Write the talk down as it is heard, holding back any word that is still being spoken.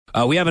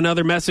We have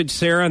another message,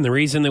 Sarah, and the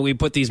reason that we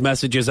put these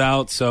messages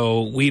out,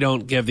 so we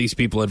don't give these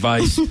people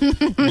advice.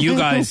 You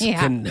guys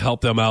can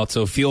help them out,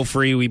 so feel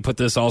free. We put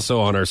this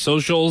also on our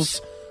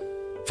socials.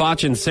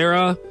 Foch and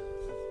Sarah,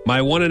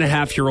 my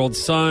 1.5-year-old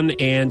son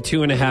and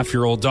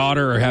 2.5-year-old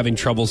daughter are having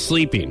trouble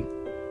sleeping.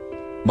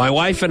 My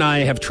wife and I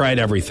have tried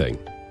everything.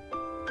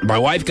 My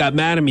wife got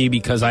mad at me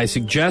because I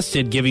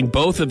suggested giving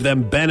both of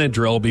them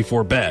Benadryl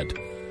before bed.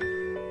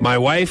 My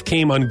wife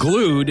came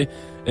unglued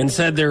and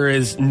said there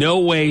is no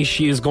way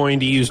she is going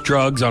to use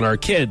drugs on our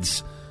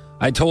kids.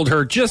 I told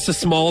her just a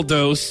small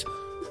dose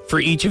for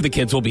each of the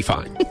kids will be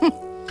fine.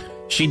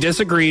 She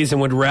disagrees and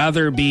would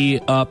rather be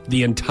up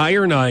the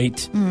entire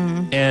night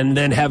and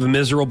then have a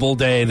miserable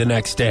day the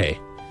next day.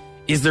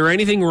 Is there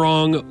anything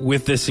wrong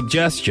with this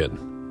suggestion?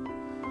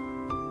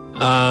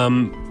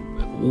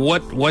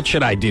 What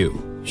should I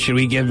do? Should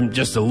we give him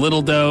just a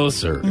little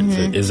dose, or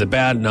is it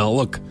bad? Now,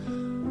 look.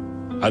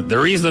 The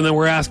reason that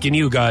we're asking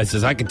you guys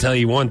is I can tell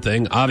you one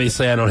thing.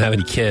 Obviously, I don't have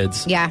any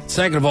kids. Yeah.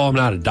 Second of all, I'm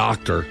not a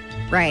doctor.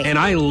 Right. And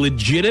I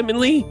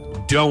legitimately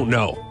don't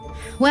know.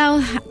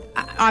 Well,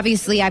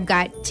 obviously, I've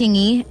got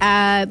Tingy,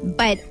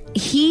 but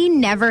he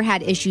never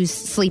had issues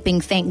sleeping,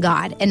 thank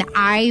God. And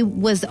I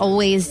was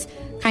always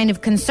kind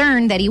of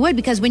concerned that he would,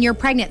 because when you're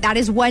pregnant, that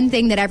is one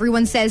thing that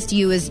everyone says to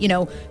you is,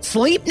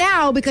 sleep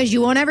now because you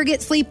won't ever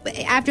get sleep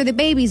after the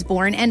baby's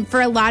born. And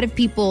for a lot of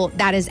people,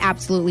 that is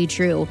absolutely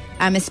true,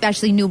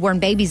 especially newborn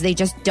babies. They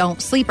just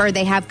don't sleep, or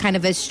they have kind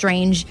of a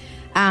strange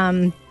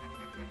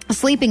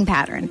sleeping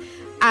pattern.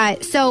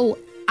 So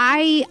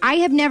I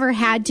have never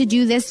had to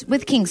do this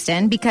with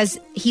Kingston because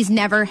he's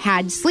never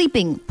had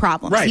sleeping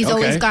problems. Right, he's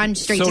always gone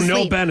straight to sleep.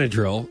 So no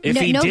Benadryl. If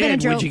he did,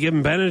 Benadryl. Would you give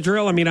him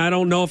Benadryl? I mean, I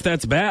don't know if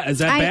that's bad. Is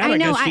that bad? I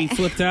guess he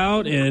flipped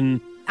out.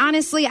 And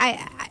honestly,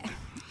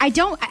 I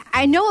don't.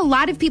 I know a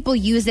lot of people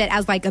use it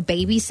as like a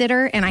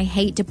babysitter, and I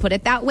hate to put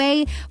it that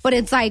way, but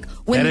it's like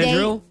when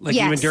Benadryl?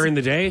 Even during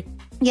the day?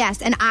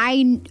 Yes, and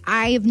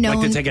I've known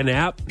like to take a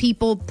nap?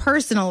 People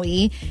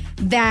personally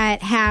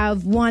that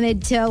have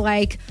wanted to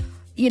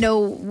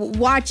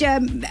watch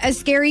a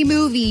scary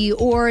movie,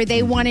 or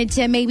they wanted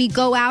to maybe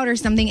go out or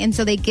something, and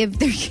so they give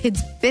their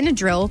kids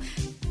Benadryl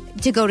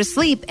to go to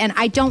sleep. And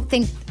I don't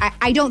think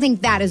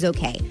that is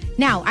okay.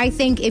 Now, I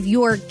think if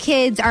your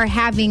kids are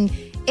having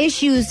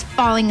issues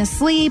falling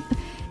asleep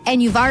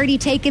and you've already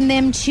taken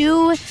them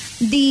to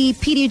the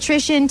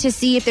pediatrician to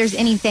see if there's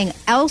anything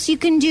else you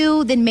can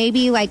do, then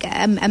maybe like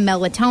a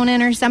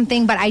melatonin or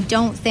something. But I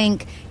don't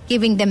think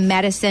giving them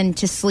medicine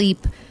to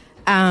sleep.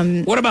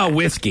 What about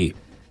whiskey?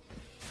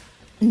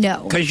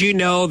 No. Because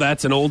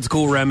that's an old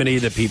school remedy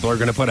that people are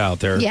going to put out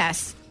there.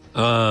 Yes.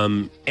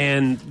 And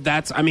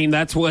that's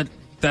what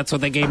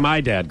they gave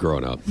my dad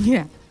growing up.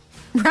 Yeah.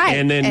 Right.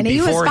 And then he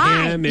before was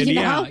fine, him, So.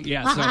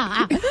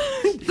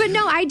 But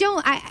no, I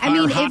don't. I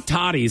mean, hot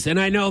toddies, and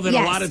I know that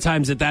a lot of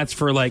times that's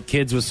for like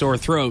kids with sore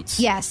throats.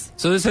 Yes.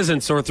 So this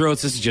isn't sore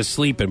throats. This is just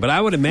sleeping. But I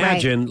would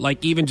imagine,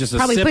 like even just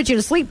probably put you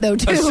to sleep though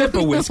too. A sip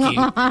of whiskey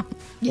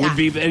would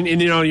be,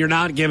 and you're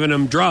not giving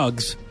them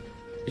drugs.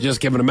 You're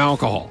just giving them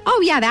alcohol.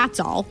 Oh yeah, that's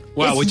all.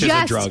 Well, which is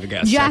a drug, I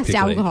guess. Just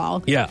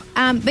alcohol. Yeah.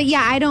 But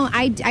yeah,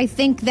 I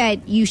think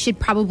that you should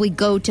probably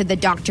go to the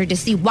doctor to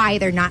see why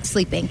they're not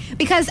sleeping.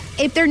 Because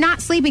if they're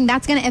not sleeping,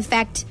 that's going to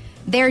affect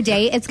their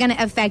day. It's going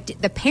to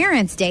affect the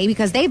parents' day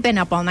because they've been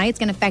up all night. It's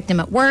going to affect them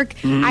at work.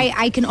 Mm-hmm.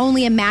 I can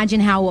only imagine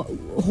how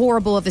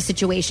horrible of a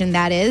situation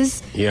that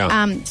is.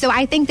 Yeah. So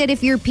I think that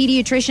if your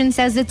pediatrician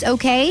says it's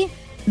okay,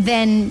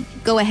 then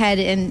go ahead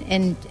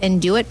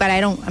and do it. But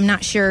I'm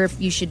not sure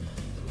if you should.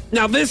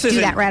 Now, this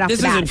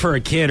isn't for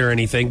a kid or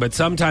anything, but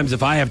sometimes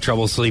if I have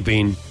trouble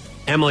sleeping,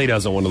 Emily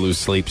doesn't want to lose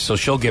sleep, so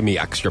she'll give me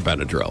extra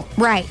Benadryl.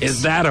 Right.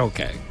 Is that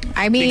okay?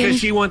 I mean... Because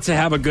she wants to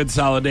have a good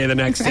solid day the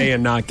next day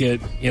and not get,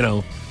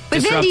 but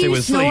disrupted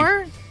with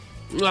snore? sleep.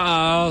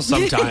 Oh,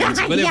 sometimes.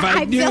 But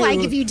I feel like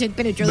if you took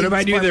Benadryl... But if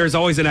I do, there's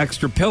always an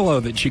extra pillow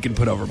that she can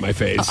put over my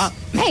face.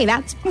 Hey,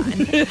 that's fun.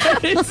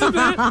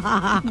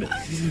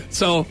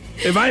 So,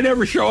 if I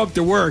never show up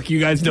to work,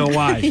 you guys know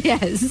why.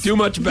 Yes. Too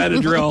much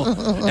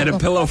Benadryl and a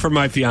pillow for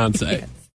my fiance. Yes.